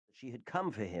she had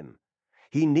come for him.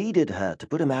 He needed her to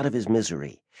put him out of his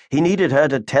misery. He needed her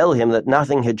to tell him that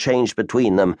nothing had changed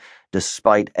between them,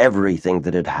 despite everything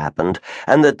that had happened,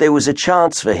 and that there was a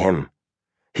chance for him.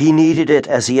 He needed it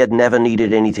as he had never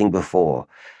needed anything before,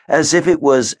 as if it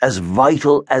was as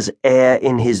vital as air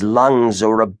in his lungs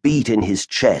or a beat in his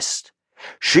chest.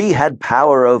 She had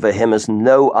power over him as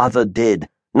no other did.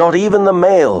 Not even the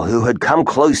male who had come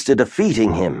close to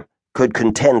defeating him could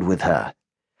contend with her.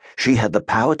 She had the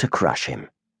power to crush him,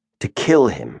 to kill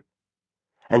him.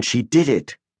 And she did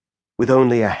it with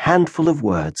only a handful of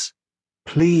words.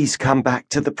 "Please come back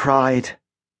to the Pride."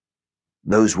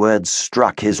 Those words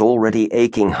struck his already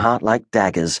aching heart like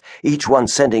daggers, each one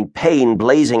sending pain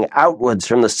blazing outwards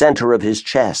from the center of his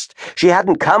chest. She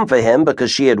hadn't come for him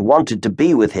because she had wanted to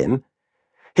be with him.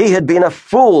 He had been a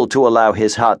fool to allow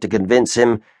his heart to convince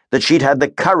him that she'd had the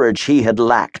courage he had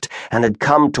lacked and had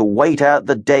come to wait out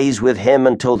the days with him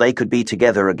until they could be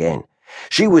together again.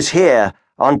 She was here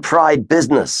on Pride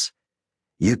business.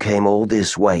 "You came all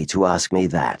this way to ask me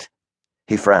that?"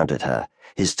 He frowned at her,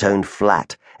 his tone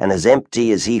flat and as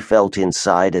empty as he felt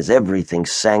inside as everything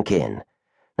sank in.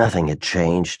 Nothing had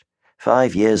changed.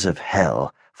 5 years of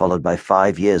hell, followed by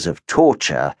 5 years of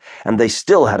torture, and they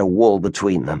still had a wall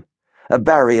between them, a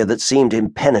barrier that seemed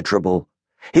impenetrable.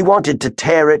 He wanted to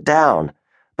tear it down,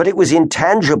 but it was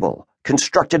intangible,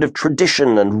 constructed of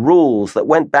tradition and rules that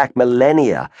went back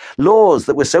millennia, laws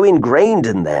that were so ingrained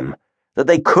in them that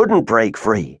they couldn't break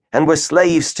free and were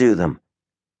slaves to them.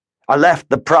 "I left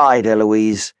the Pride,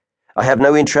 Eloise. I have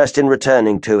no interest in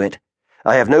returning to it.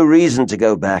 I have no reason to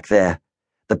go back there.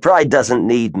 The Pride doesn't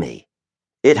need me.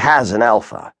 It has an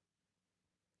alpha."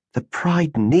 "The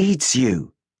Pride needs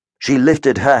you." She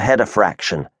lifted her head a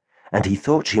fraction, and he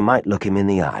thought she might look him in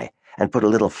the eye and put a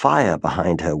little fire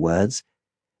behind her words,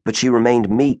 but she remained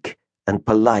meek and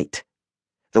polite,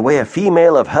 the way a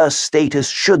female of her status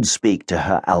should speak to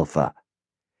her alpha.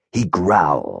 He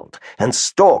growled and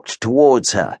stalked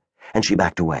towards her, and she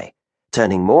backed away,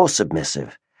 turning more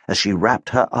submissive as she wrapped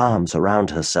her arms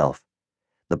around herself.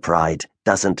 "The Pride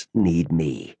doesn't need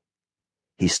me."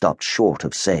 He stopped short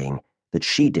of saying that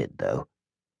she did, though,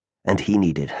 and he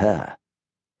needed her.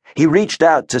 He reached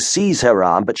out to seize her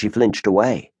arm, but she flinched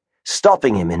away,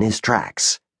 stopping him in his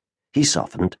tracks. He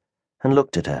softened and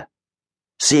looked at her,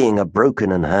 seeing a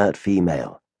broken and hurt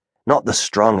female, not the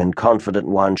strong and confident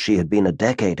one she had been a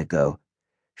decade ago.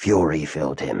 Fury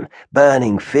filled him,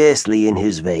 burning fiercely in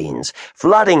his veins,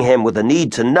 flooding him with a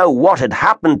need to know what had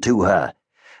happened to her.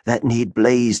 That need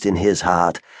blazed in his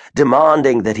heart,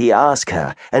 demanding that he ask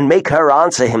her and make her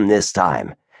answer him this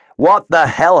time. "What the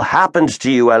hell happened to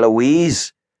you,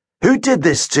 Eloise? Who did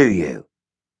this to you?"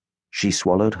 She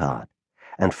swallowed hard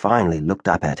and finally looked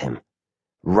up at him,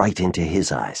 right into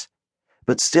his eyes,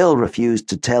 but still refused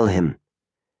to tell him.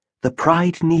 "The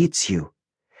Pride needs you.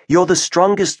 You're the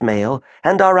strongest male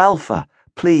and our alpha.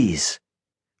 Please,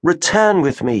 return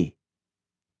with me."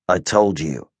 "I told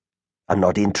you, I'm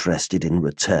not interested in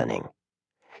returning."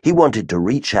 He wanted to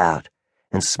reach out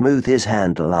and smooth his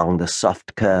hand along the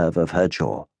soft curve of her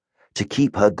jaw, to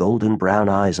keep her golden brown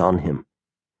eyes on him.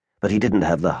 But he didn't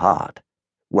have the heart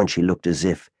when she looked as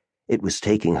if it was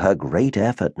taking her great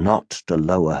effort not to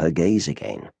lower her gaze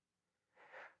again.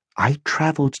 "I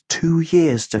traveled 2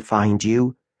 years to find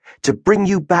you, to bring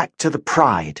you back to the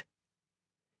Pride."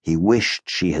 He wished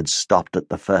she had stopped at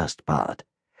the first part,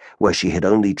 where she had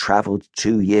only traveled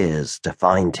 2 years to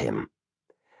find him.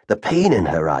 The pain in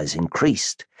her eyes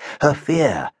increased, her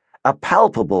fear, a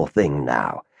palpable thing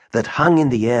now, that hung in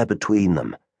the air between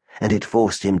them, and it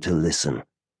forced him to listen.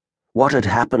 What had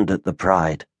happened at the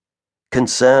Pride?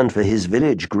 Concern for his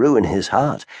village grew in his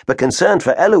heart, but concern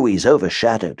for Eloise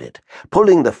overshadowed it,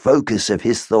 pulling the focus of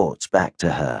his thoughts back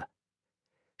to her.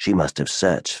 She must have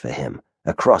searched for him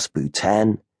across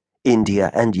Bhutan,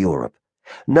 India, and Europe,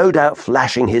 no doubt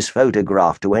flashing his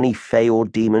photograph to any fae or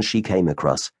demon she came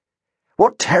across.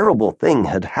 What terrible thing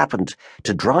had happened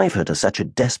to drive her to such a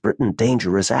desperate and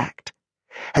dangerous act?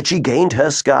 Had she gained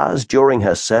her scars during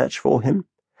her search for him?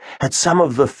 Had some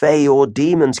of the fae or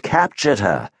demons captured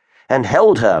her and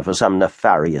held her for some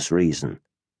nefarious reason?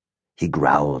 He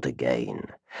growled again,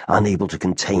 unable to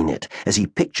contain it as he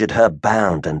pictured her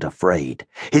bound and afraid.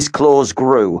 His claws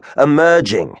grew,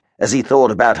 emerging as he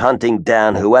thought about hunting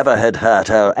down whoever had hurt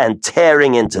her and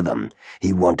tearing into them.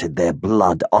 He wanted their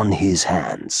blood on his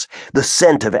hands. The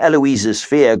scent of Eloise's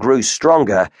fear grew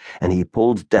stronger, and he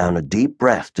pulled down a deep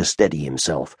breath to steady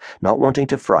himself, not wanting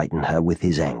to frighten her with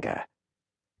his anger.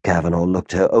 Kavanaugh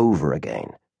looked her over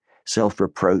again,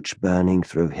 self-reproach burning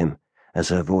through him as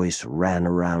her voice ran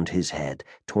around his head,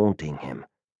 taunting him.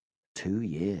 2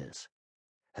 years.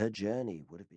 Her journey would have been